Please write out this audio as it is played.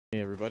Hey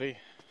everybody,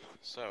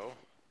 so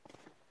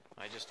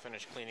I just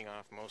finished cleaning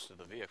off most of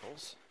the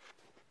vehicles.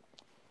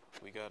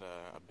 We got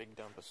a big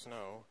dump of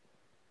snow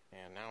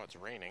and now it's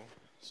raining,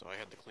 so I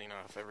had to clean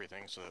off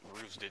everything so that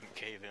roofs didn't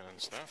cave in and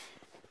stuff.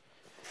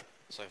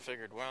 So I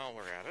figured while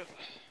we're at it,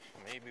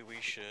 maybe we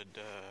should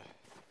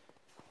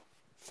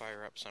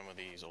fire up some of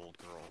these old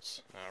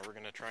girls. We're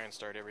going to try and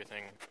start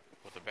everything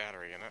with a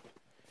battery in it.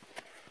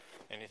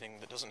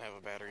 Anything that doesn't have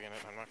a battery in it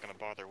I'm not going to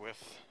bother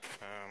with.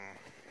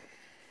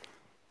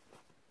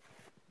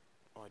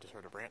 Oh, I just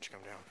heard a branch come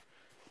down.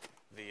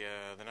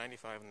 The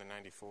 95 and the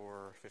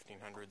 94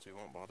 1500s we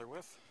won't bother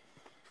with.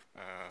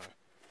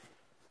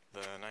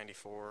 The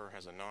 94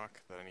 has a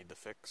knock that I need to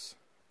fix,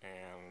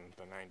 and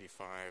the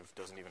 95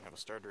 doesn't even have a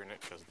starter in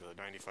it because the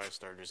 95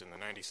 starter's in the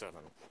 97.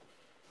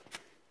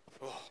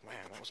 Oh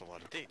man, that was a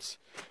lot of dates.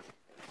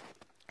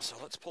 So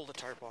let's pull the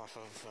tarp off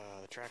of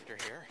the tractor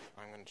here.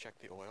 I'm going to check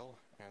the oil,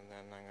 and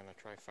then I'm going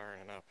to try firing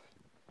it up.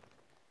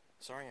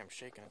 Sorry I'm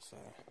shaking, it's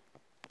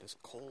this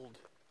cold.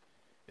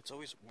 It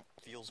always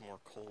feels more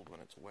cold when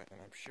it's wet,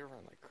 and I'm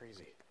shivering like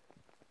crazy.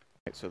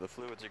 Right, so the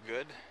fluids are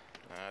good.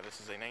 This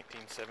is a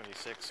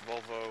 1976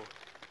 Volvo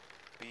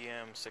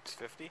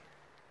BM650,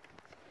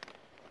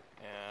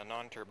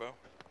 non-turbo.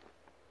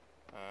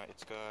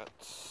 It's got,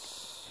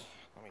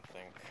 let me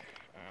think,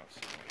 let's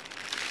see,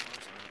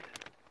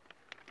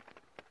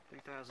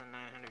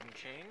 3,900 and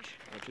change,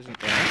 which isn't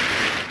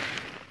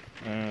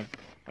bad.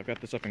 I've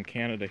got this up in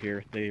Canada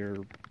here. They are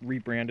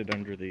rebranded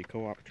under the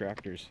Co-op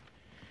tractors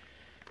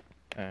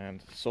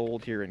and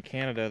sold here in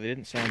Canada. They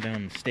didn't sell them down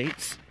in the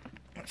States.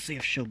 Let's see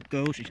if she'll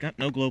go. She's got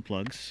no glow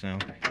plugs, so.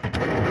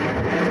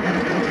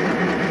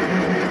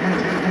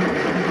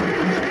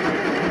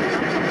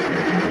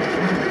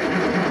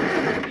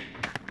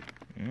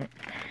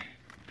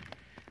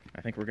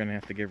 I think we're going to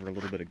have to give her a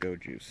little bit of go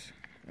juice.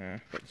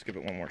 But let's give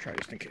it one more try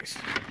just in case.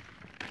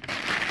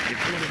 Give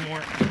it a little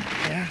more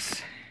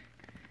gas.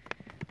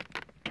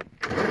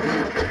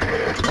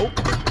 Oh!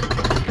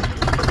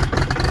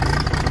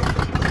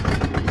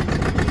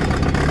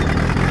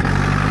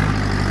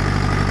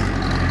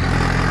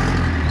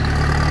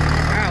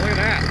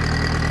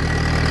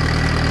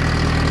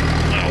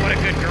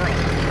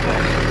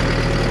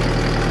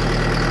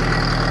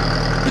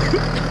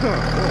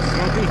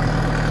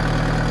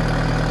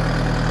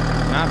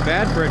 Not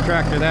bad for a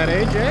tractor that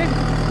age, eh?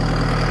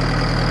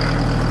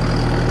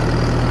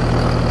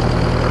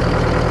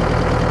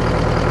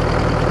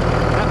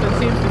 Nothing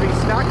seems to be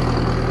stuck.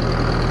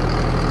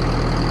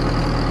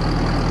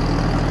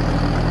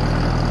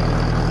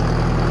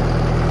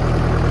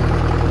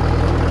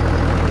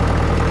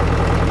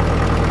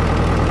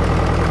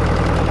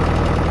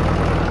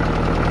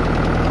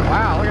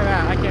 Wow, look at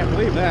that. I can't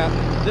believe that.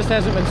 This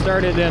hasn't been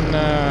started in,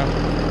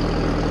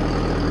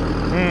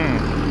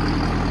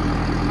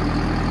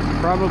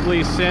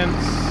 probably since,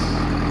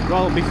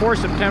 well, before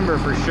September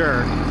for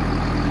sure.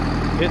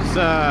 It's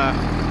the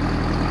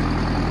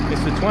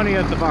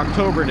 20th of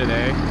October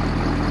today.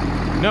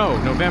 No,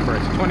 November.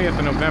 It's the 20th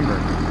of November.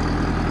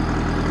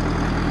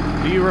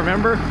 Do you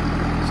remember?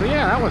 So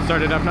yeah, that one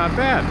started up not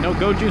bad. No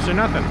go juice or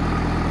nothing.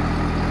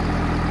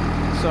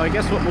 So I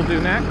guess what we'll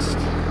do next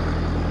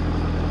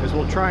is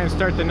we'll try and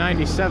start the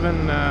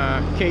 97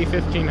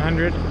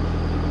 K1500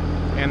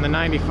 and the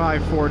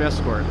 95 Ford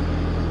Escort.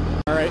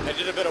 Alright, I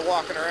did a bit of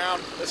walking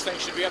around. This thing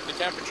should be up to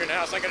temperature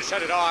now, so I'm going to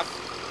shut it off.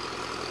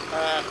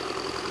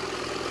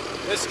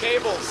 This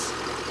cable's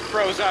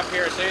froze up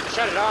here, so to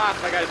shut it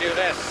off, I got to do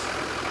this.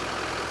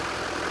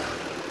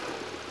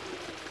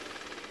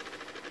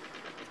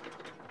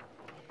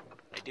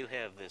 I do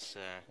have this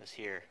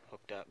here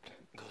hooked up.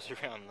 It goes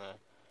around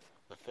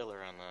the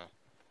filler on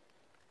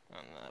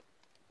the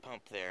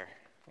pump there,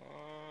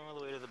 all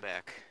the way to the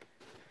back.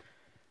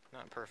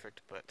 Not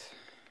perfect, but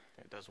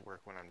it does work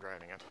when I'm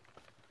driving it.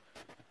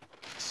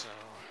 So,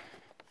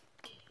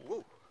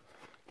 woo,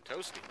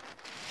 toasty.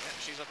 Yeah,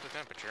 she's up to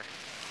temperature.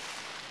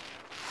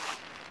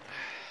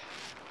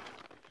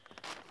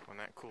 When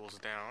that cools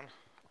down,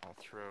 I'll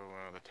throw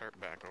the tarp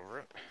back over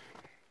it.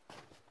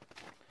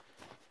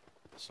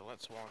 So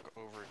let's walk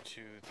over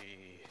to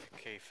the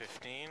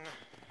K15,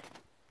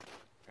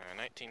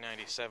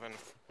 1997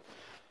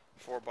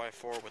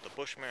 4x4 with the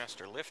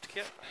Bushmaster lift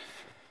kit.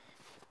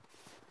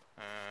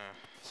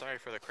 Sorry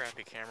for the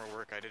crappy camera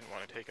work. I didn't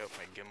want to take out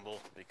my gimbal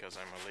because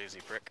I'm a lazy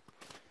prick.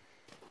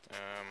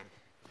 I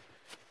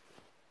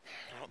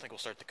don't think we'll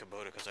start the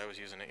Kubota because I was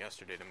using it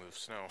yesterday to move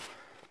snow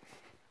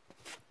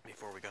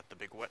before we got the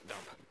big wet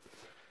dump.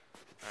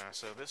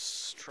 So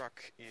this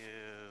truck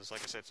is,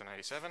 like I said, it's a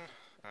 97.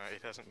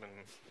 It hasn't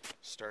been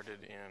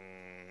started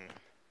in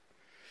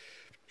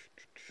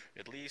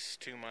at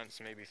least 2 months,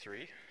 maybe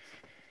 3.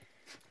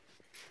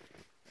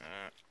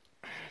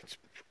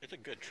 It's a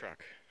good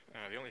truck.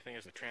 The only thing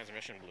is the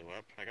transmission blew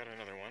up. I got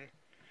another one,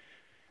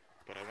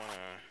 but I want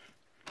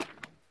to,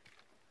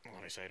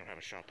 well, I say I don't have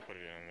a shop to put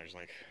it in. There's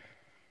like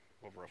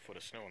over a foot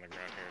of snow on the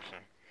ground here, so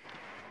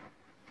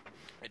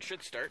it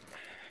should start.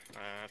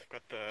 I've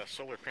got the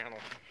solar panel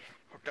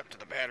hooked up to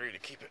the battery to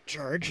keep it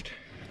charged.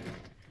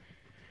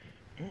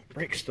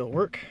 Brakes still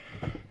work.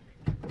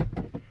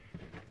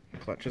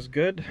 Clutch is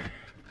good.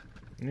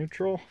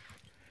 Neutral.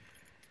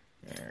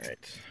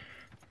 Alright.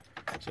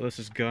 So this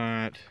has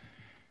got,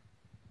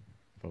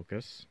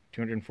 focus,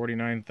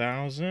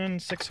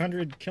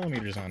 249,600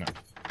 kilometers on it.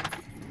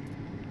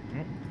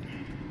 Oh.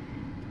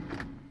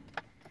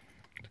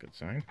 That's a good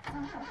sign.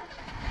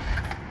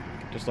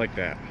 Just like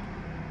that.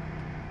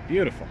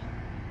 Beautiful.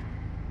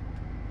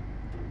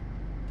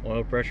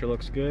 Oil pressure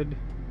looks good.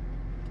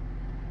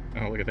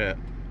 Oh, look at that.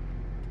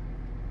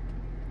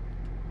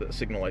 The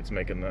signal light's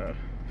making the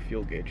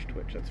fuel gauge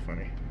twitch. That's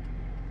funny.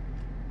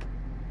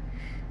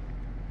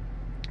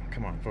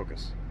 Come on,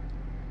 focus.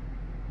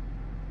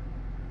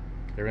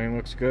 Everything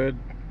looks good.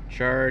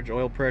 Charge,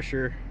 oil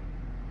pressure.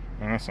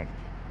 Awesome.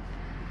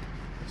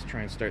 Let's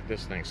try and start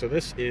this thing. So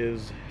this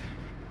is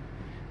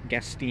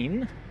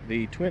Gastine,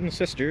 the twin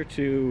sister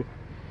to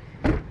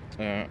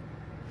the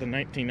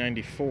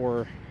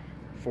 1994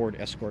 Ford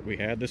Escort we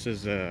had. This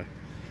is I'm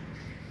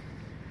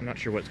not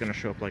sure what's going to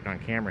show up like on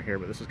camera here,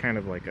 but this is kind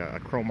of like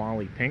a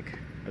chromoly pink.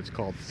 It's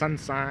called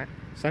Sunset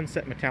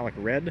Metallic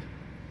Red.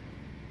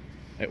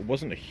 It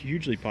wasn't a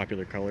hugely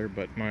popular color,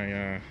 but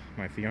my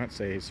my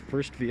fiance's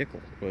first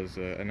vehicle was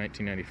a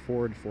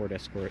 1994 Ford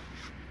Escort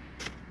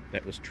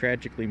that was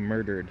tragically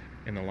murdered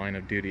in the line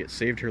of duty. It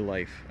saved her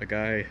life. A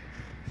guy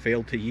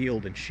failed to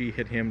yield, and she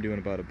hit him doing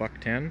about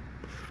 $110.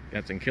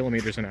 That's in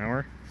kilometers an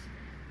hour.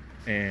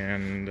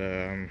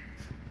 And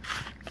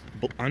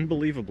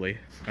unbelievably,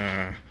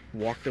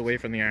 walked away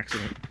from the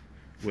accident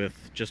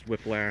with just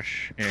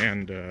whiplash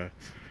and a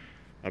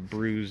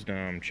bruised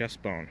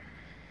chest bone.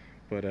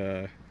 But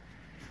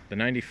the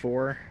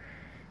 94,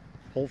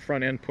 whole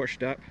front end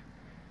pushed up,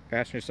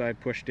 passenger side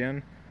pushed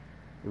in,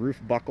 the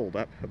roof buckled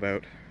up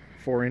about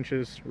 4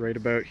 inches right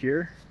about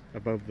here,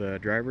 above the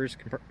driver's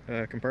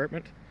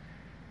compartment.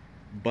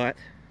 But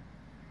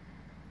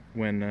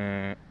when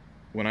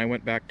I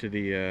went back to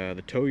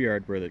the tow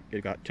yard where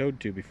it got towed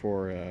to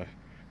before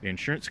the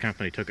insurance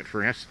company took it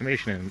for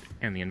estimation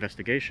and the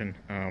investigation,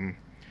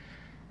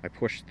 I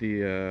pushed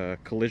the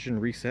collision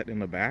reset in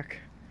the back,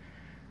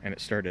 and it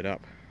started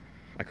up.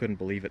 I couldn't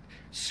believe it.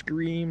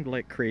 Screamed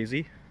like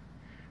crazy,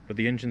 but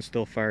the engine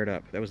still fired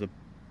up. That was the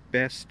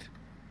best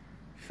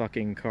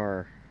fucking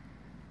car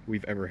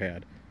we've ever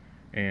had.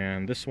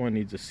 And this one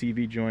needs a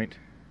CV joint,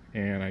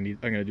 and I'm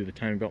gonna do the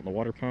timing belt and the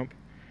water pump.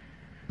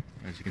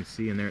 As you can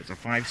see in there, it's a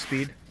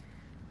 5-speed.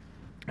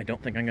 I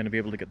don't think I'm gonna be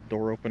able to get the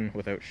door open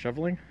without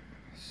shoveling,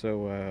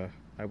 so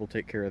I will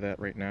take care of that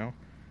right now,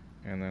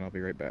 and then I'll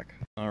be right back.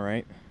 All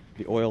right,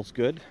 the oil's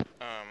good.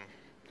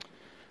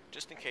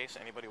 Just in case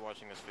anybody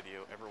watching this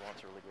video ever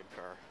wants a really good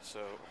car.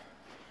 So,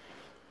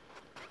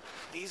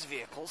 these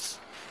vehicles,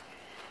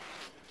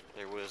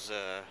 there was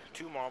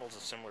 2 models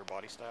of similar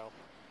body style.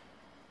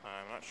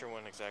 I'm not sure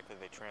when exactly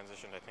they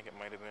transitioned. I think it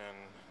might have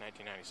been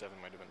 1997,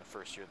 might have been the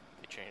first year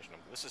they changed them.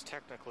 This is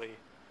technically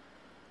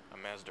a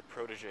Mazda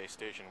Protege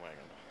station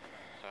wagon,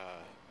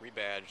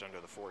 rebadged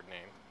under the Ford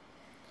name.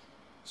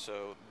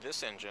 So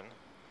this engine,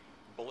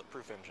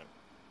 bulletproof engine,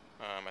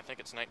 I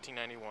think it's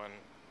 1991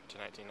 to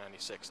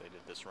 1996 they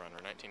did this run, or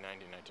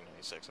 1990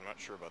 1996, I'm not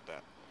sure about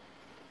that.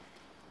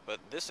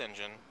 But this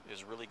engine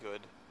is really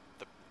good.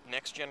 The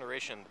next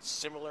generation,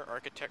 similar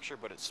architecture,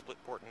 but it's split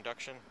port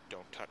induction.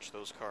 Don't touch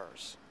those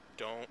cars.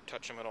 Don't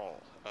touch them at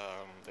all.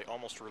 They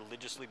almost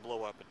religiously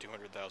blow up at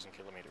 200,000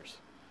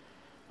 kilometers,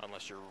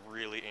 unless you're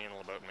really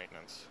anal about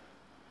maintenance.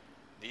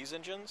 These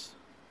engines,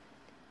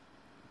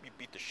 you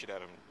beat the shit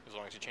out of them. As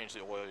long as you change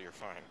the oil, you're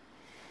fine.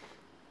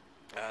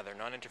 They're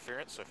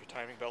non-interference, so if your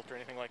timing belt or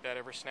anything like that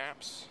ever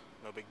snaps,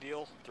 no big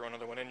deal. Throw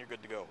another one in, you're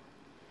good to go.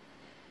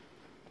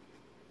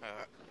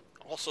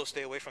 Also,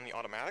 stay away from the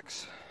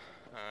automatics,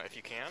 if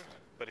you can.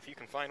 But if you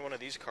can find one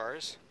of these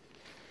cars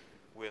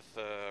with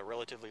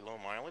relatively low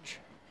mileage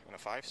and a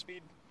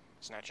 5-speed,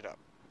 snatch it up.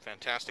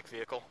 Fantastic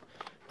vehicle,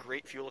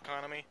 great fuel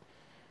economy,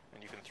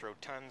 and you can throw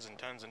tons and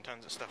tons and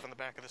tons of stuff in the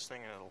back of this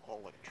thing and it'll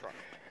haul like a truck.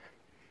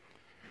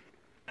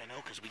 I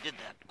know, because we did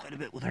that quite a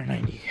bit with our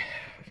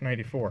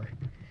 94.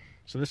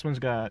 So this one's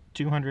got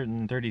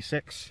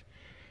 236.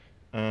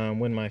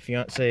 When my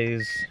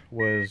fiance's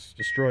was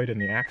destroyed in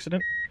the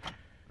accident,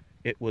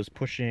 it was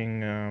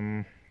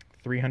pushing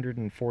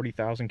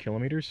 340,000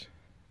 kilometers.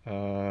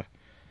 About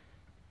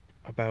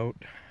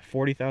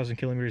 40,000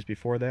 kilometers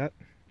before that,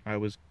 I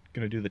was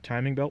going to do the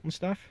timing belt and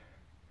stuff.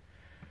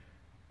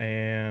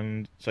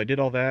 And so I did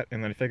all that,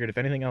 and then I figured if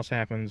anything else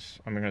happens,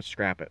 I'm going to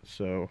scrap it.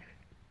 So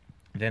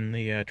then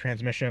the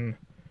transmission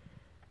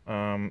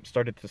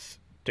started to...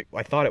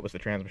 I thought it was the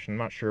transmission, I'm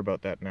not sure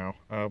about that now,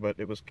 but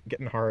it was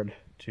getting hard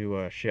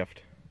to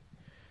shift.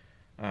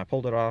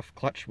 Pulled it off,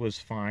 clutch was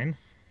fine,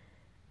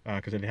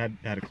 because it had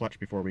a clutch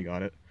before we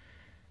got it,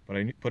 but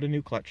I put a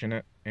new clutch in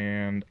it,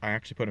 and I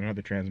actually put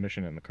another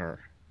transmission in the car,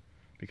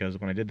 because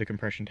when I did the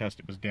compression test,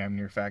 it was damn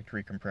near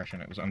factory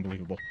compression. It was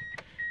unbelievable.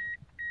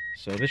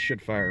 So this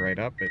should fire right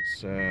up.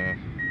 It's, I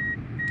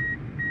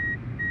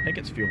think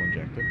it's fuel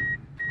injected.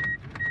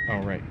 Oh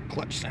right,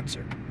 clutch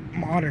sensor,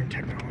 modern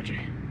technology.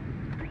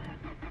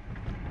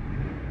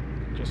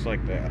 Just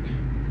like that.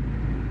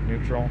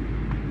 neutral.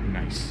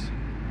 Nice.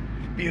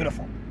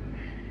 Beautiful.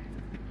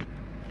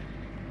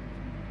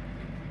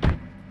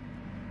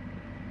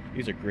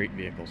 These are great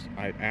vehicles.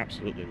 I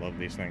absolutely love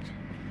these things.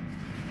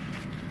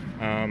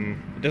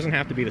 It doesn't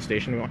have to be the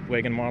station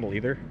wagon model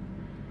either,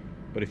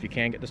 but if you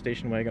can get the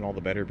station wagon, all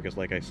the better, because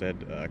like I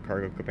said,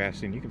 cargo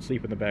capacity, and you can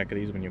sleep in the back of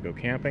these when you go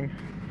camping.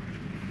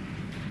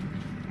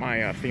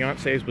 My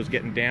fiance's was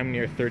getting damn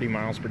near 30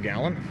 miles per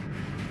gallon,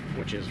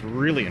 which is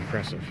really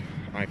impressive,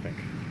 I think.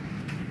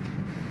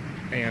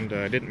 And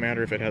it didn't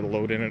matter if it had a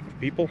load in it for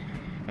people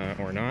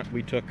or not.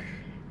 We took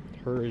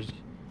hers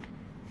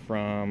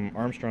from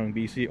Armstrong,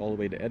 BC, all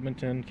the way to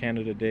Edmonton,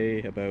 Canada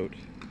Day, about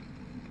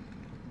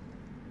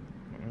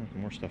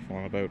more stuff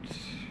on about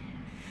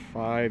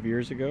 5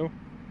 years ago,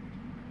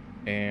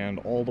 and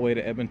all the way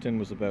to Edmonton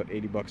was about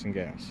 80 bucks in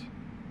gas,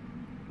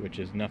 which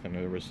is nothing.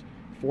 There was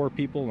 4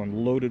 people and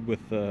loaded with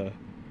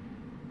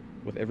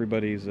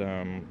everybody's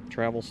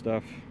travel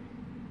stuff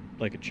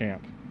like a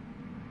champ.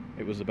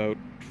 It was about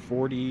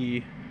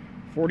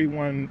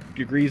 41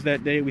 degrees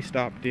that day. We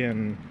stopped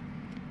in,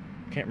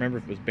 can't remember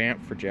if it was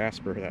Banff or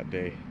Jasper that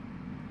day,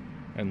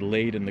 and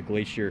laid in the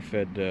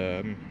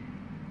glacier-fed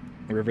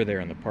river there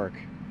in the park.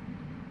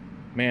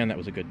 Man, that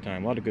was a good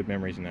time. A lot of good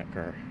memories in that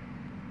car.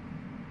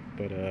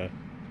 But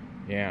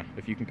yeah,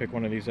 if you can pick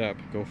one of these up,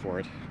 go for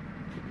it.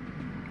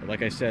 But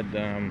like I said,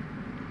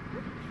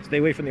 stay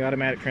away from the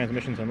automatic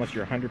transmissions unless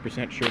you're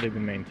 100% sure they've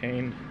been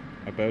maintained.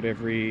 About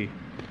every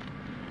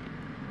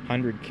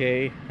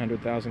 100K,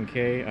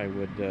 100,000K, I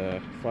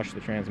would flush the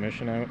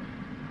transmission out.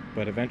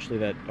 But eventually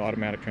that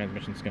automatic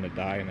transmission is going to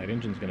die and that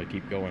engine's going to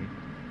keep going.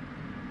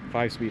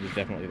 5-speed is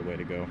definitely the way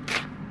to go.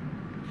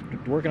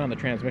 Working on the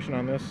transmission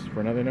on this,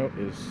 for another note,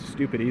 is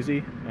stupid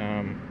easy.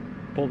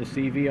 Pull the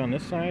CV on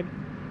this side,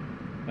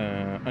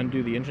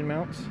 undo the engine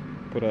mounts,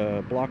 put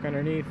a block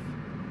underneath.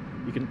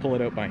 You can pull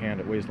it out by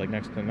hand. It weighs like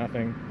next to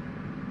nothing.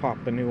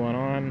 Pop the new one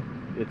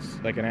on. It's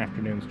like an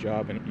afternoon's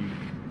job, and you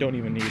don't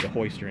even need a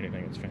hoist or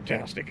anything. It's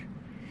fantastic.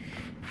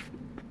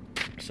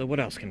 So what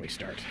else can we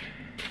start?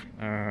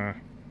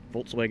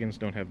 Volkswagens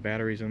don't have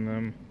batteries in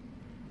them.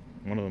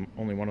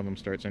 Only one of them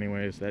starts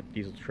anyways. That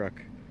diesel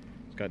truck,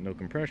 it's got no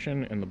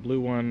compression, and the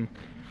blue one,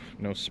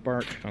 no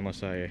spark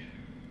unless I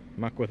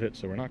muck with it,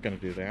 so we're not going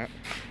to do that.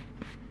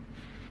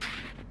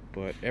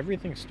 But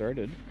everything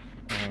started.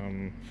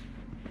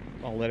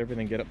 I'll let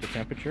everything get up to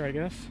temperature, I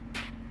guess,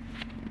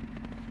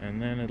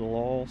 and then it'll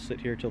all sit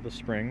here till the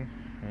spring,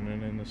 and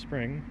then in the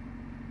spring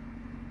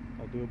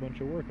I'll do a bunch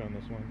of work on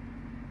this one.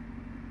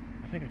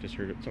 I think I just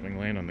heard something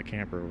land on the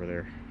camper over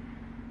there.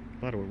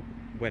 A lot of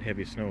wet,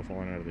 heavy snow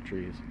falling out of the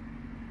trees.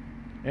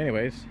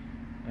 Anyways,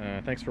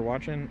 thanks for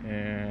watching,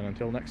 and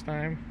until next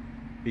time,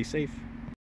 be safe.